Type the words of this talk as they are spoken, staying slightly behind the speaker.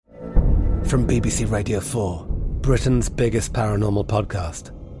From BBC Radio 4, Britain's biggest paranormal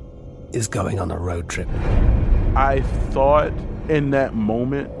podcast is going on a road trip. I thought in that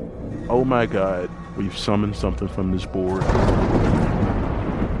moment, oh my God, we've summoned something from this board.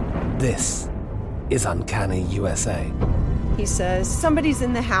 This is Uncanny USA. He says, somebody's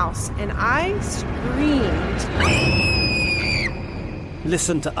in the house, and I screamed.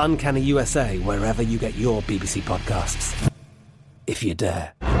 Listen to Uncanny USA wherever you get your BBC podcasts, if you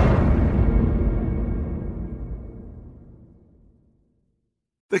dare.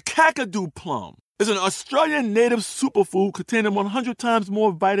 The Kakadu plum is an Australian native superfood containing 100 times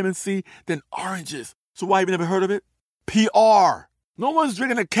more vitamin C than oranges. So why have you never heard of it? PR. No one's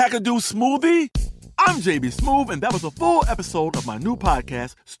drinking a Kakadu smoothie? I'm JB Smoove, and that was a full episode of my new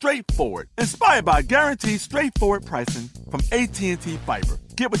podcast, Straightforward, inspired by guaranteed straightforward pricing from AT&T Fiber.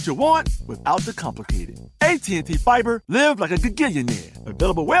 Get what you want without the complicated. AT&T Fiber, live like a gigillionaire.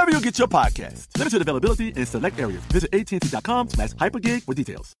 Available wherever you get your podcasts. Limited availability in select areas. Visit AT&T.com/hypergig for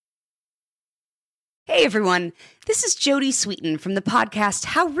details. Hey everyone, this is Jodie Sweetin from the podcast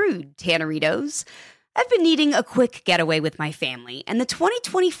How Rude, Tanneritos. I've been needing a quick getaway with my family, and the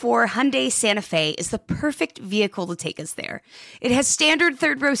 2024 Hyundai Santa Fe is the perfect vehicle to take us there. It has standard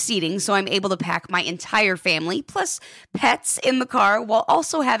third-row seating, so I'm able to pack my entire family, plus pets, in the car, while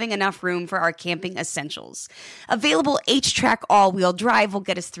also having enough room for our camping essentials. Available H-Track all-wheel drive will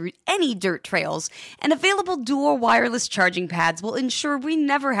get us through any dirt trails, and available dual wireless charging pads will ensure we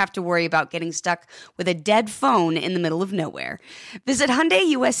never have to worry about getting stuck with a dead phone in the middle of nowhere. Visit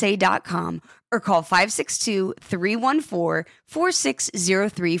HyundaiUSA.com or call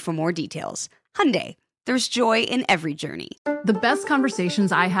 562-314-4603 for more details. Hyundai, there's joy in every journey. The best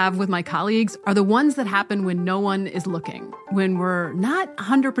conversations I have with my colleagues are the ones that happen when no one is looking, when we're not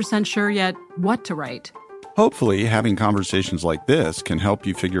 100% sure yet what to write. Hopefully, having conversations like this can help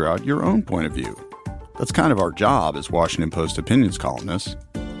you figure out your own point of view. That's kind of our job as Washington Post opinions columnists.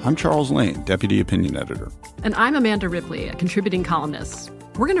 I'm Charles Lane, Deputy Opinion Editor. And I'm Amanda Ripley, a contributing columnist.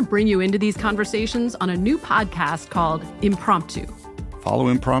 We're going to bring you into these conversations on a new podcast called Impromptu. Follow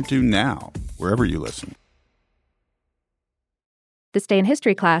Impromptu now, wherever you listen. This Day in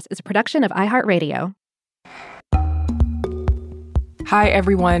History class is a production of iHeartRadio. Hi,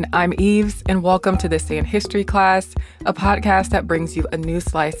 everyone. I'm Eves, and welcome to This Day in History class, a podcast that brings you a new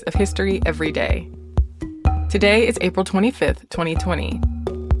slice of history every day. Today is April 25th, 2020.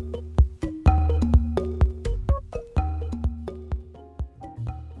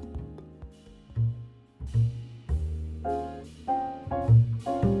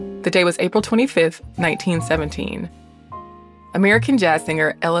 The day was April 25th, 1917. American jazz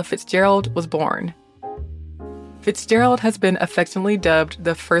singer Ella Fitzgerald was born. Fitzgerald has been affectionately dubbed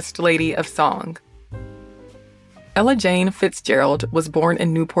the First Lady of Song. Ella Jane Fitzgerald was born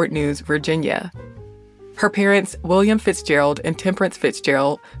in Newport News, Virginia. Her parents, William Fitzgerald and Temperance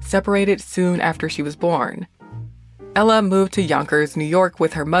Fitzgerald, separated soon after she was born. Ella moved to Yonkers, New York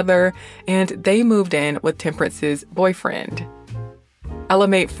with her mother, and they moved in with Temperance's boyfriend. Ella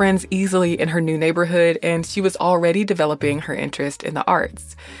made friends easily in her new neighborhood, and she was already developing her interest in the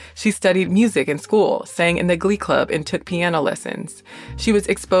arts. She studied music in school, sang in the Glee Club, and took piano lessons. She was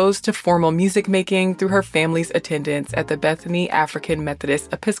exposed to formal music making through her family's attendance at the Bethany African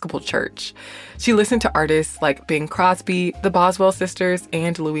Methodist Episcopal Church. She listened to artists like Bing Crosby, the Boswell Sisters,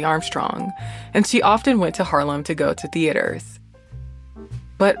 and Louis Armstrong, and she often went to Harlem to go to theaters.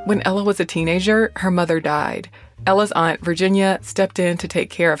 But when Ella was a teenager, her mother died. Ella's aunt, Virginia, stepped in to take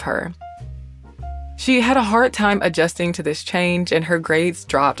care of her. She had a hard time adjusting to this change, and her grades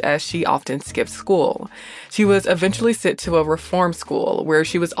dropped as she often skipped school. She was eventually sent to a reform school where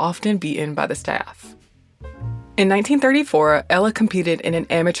she was often beaten by the staff. In 1934, Ella competed in an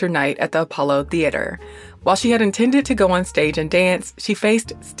amateur night at the Apollo Theater. While she had intended to go on stage and dance, she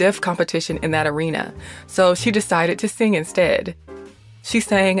faced stiff competition in that arena, so she decided to sing instead. She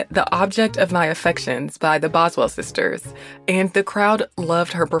sang "The Object of My Affections" by the Boswell Sisters, and the crowd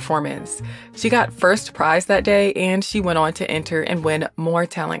loved her performance. She got first prize that day, and she went on to enter and win more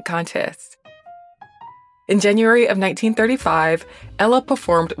talent contests. In January of 1935, Ella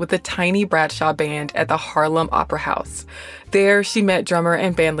performed with the Tiny Bradshaw Band at the Harlem Opera House. There, she met drummer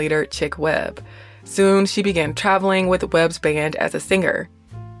and bandleader Chick Webb. Soon, she began traveling with Webb's band as a singer.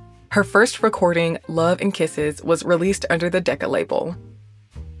 Her first recording, Love and Kisses, was released under the Decca label.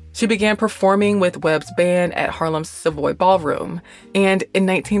 She began performing with Webb's band at Harlem's Savoy Ballroom, and in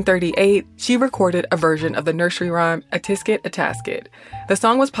 1938, she recorded a version of the nursery rhyme, "A Tisket, a Tasket." The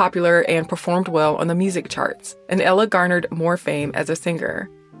song was popular and performed well on the music charts, and Ella garnered more fame as a singer.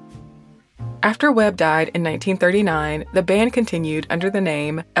 After Webb died in 1939, the band continued under the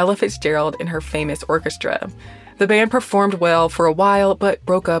name Ella Fitzgerald and her famous orchestra. The band performed well for a while, but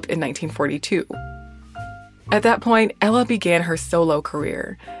broke up in 1942. At that point, Ella began her solo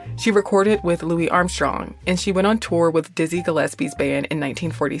career. She recorded with Louis Armstrong, and she went on tour with Dizzy Gillespie's band in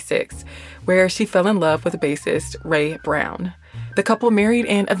 1946, where she fell in love with bassist Ray Brown. The couple married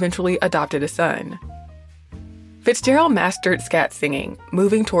and eventually adopted a son. Fitzgerald mastered scat singing,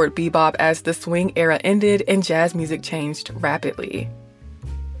 moving toward bebop as the swing era ended and jazz music changed rapidly.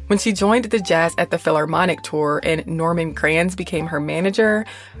 When she joined the Jazz at the Philharmonic tour and Norman Granz became her manager,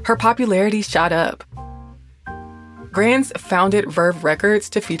 her popularity shot up. Granz founded Verve Records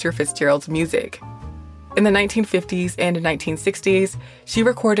to feature Fitzgerald's music. In the 1950s and 1960s, she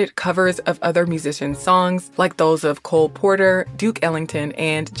recorded covers of other musicians' songs like those of Cole Porter, Duke Ellington,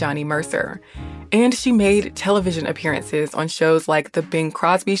 and Johnny Mercer. And she made television appearances on shows like The Bing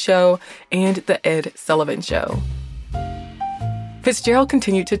Crosby Show and The Ed Sullivan Show. Fitzgerald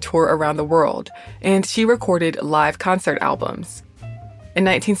continued to tour around the world, and she recorded live concert albums. In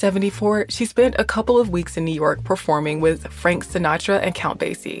 1974, she spent a couple of weeks in New York performing with Frank Sinatra and Count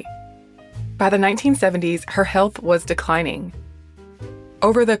Basie. By the 1970s, her health was declining.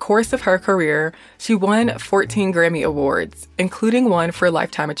 Over the course of her career, she won 14 Grammy Awards, including one for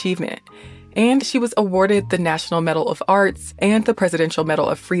Lifetime Achievement, and she was awarded the National Medal of Arts and the Presidential Medal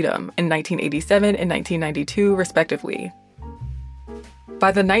of Freedom in 1987 and 1992, respectively.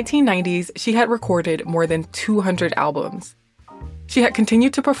 By the 1990s, she had recorded more than 200 albums. She had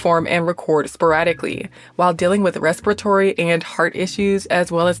continued to perform and record sporadically while dealing with respiratory and heart issues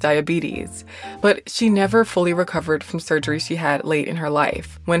as well as diabetes, but she never fully recovered from surgery she had late in her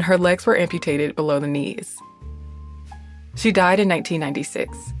life when her legs were amputated below the knees. She died in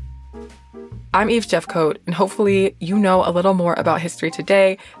 1996. I'm Eve Jeffcoat, and hopefully you know a little more about history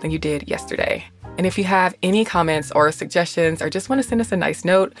today than you did yesterday. And if you have any comments or suggestions or just want to send us a nice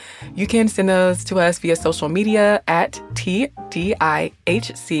note, you can send those to us via social media at TDIHC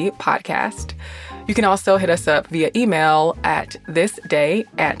Podcast. You can also hit us up via email at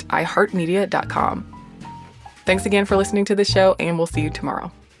thisday@iheartmedia.com. Thanks again for listening to the show, and we'll see you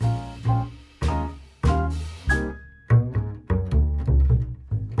tomorrow.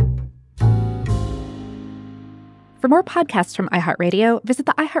 For more podcasts from iHeartRadio, visit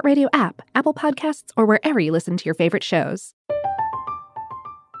the iHeartRadio app, Apple Podcasts, or wherever you listen to your favorite shows.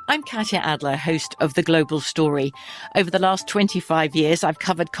 I'm Katya Adler, host of The Global Story. Over the last 25 years, I've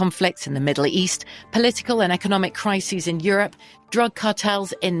covered conflicts in the Middle East, political and economic crises in Europe, drug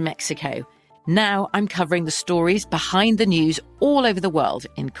cartels in Mexico. Now I'm covering the stories behind the news all over the world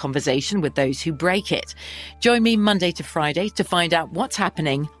in conversation with those who break it. Join me Monday to Friday to find out what's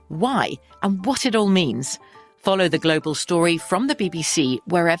happening, why, and what it all means. Follow The Global Story from the BBC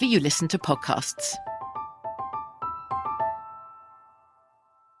wherever you listen to podcasts.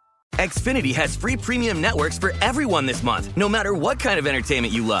 Xfinity has free premium networks for everyone this month, no matter what kind of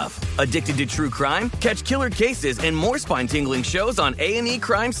entertainment you love. Addicted to true crime? Catch killer cases and more spine-tingling shows on A&E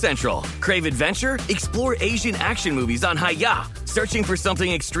Crime Central. Crave adventure? Explore Asian action movies on Hi-YAH. Searching for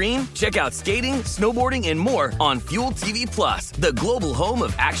something extreme? Check out skating, snowboarding, and more on Fuel TV Plus, the global home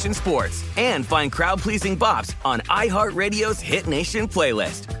of action sports. And find crowd-pleasing bops on iHeartRadio's Hit Nation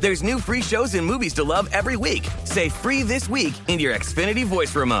playlist. There's new free shows and movies to love every week. Say free this week in your Xfinity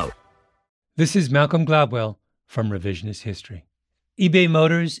voice remote. This is Malcolm Gladwell from Revisionist History. eBay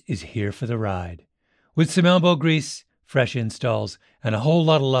Motors is here for the ride. With some elbow grease, fresh installs, and a whole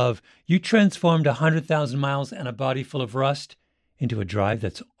lot of love, you transformed 100,000 miles and a body full of rust into a drive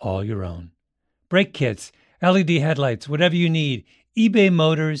that's all your own. Brake kits, LED headlights, whatever you need, eBay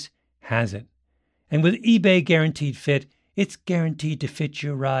Motors has it. And with eBay Guaranteed Fit, it's guaranteed to fit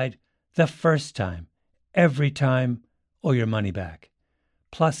your ride the first time, every time, or your money back.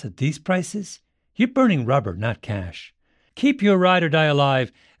 Plus, at these prices, you're burning rubber, not cash. Keep your ride or die alive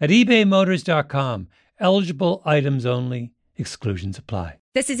at ebaymotors.com. Eligible items only. Exclusions apply.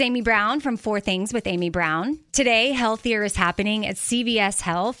 This is Amy Brown from 4 Things with Amy Brown. Today, healthier is happening at CVS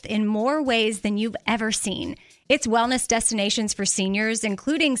Health in more ways than you've ever seen. It's wellness destinations for seniors,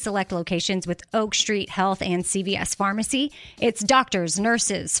 including select locations with Oak Street Health and CVS Pharmacy. It's doctors,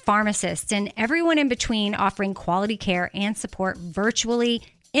 nurses, pharmacists, and everyone in between offering quality care and support virtually,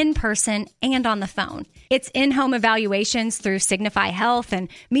 in person, and on the phone. It's in-home evaluations through Signify Health and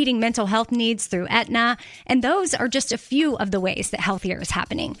meeting mental health needs through Aetna. And those are just a few of the ways that healthier is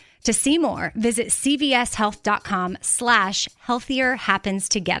happening. To see more, visit cvshealth.com/healthier happens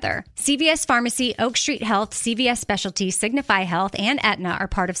together. CVS Pharmacy, Oak Street Health, CVS Specialty, Signify Health, and Aetna are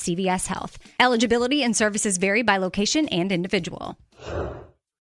part of CVS Health. Eligibility and services vary by location and individual.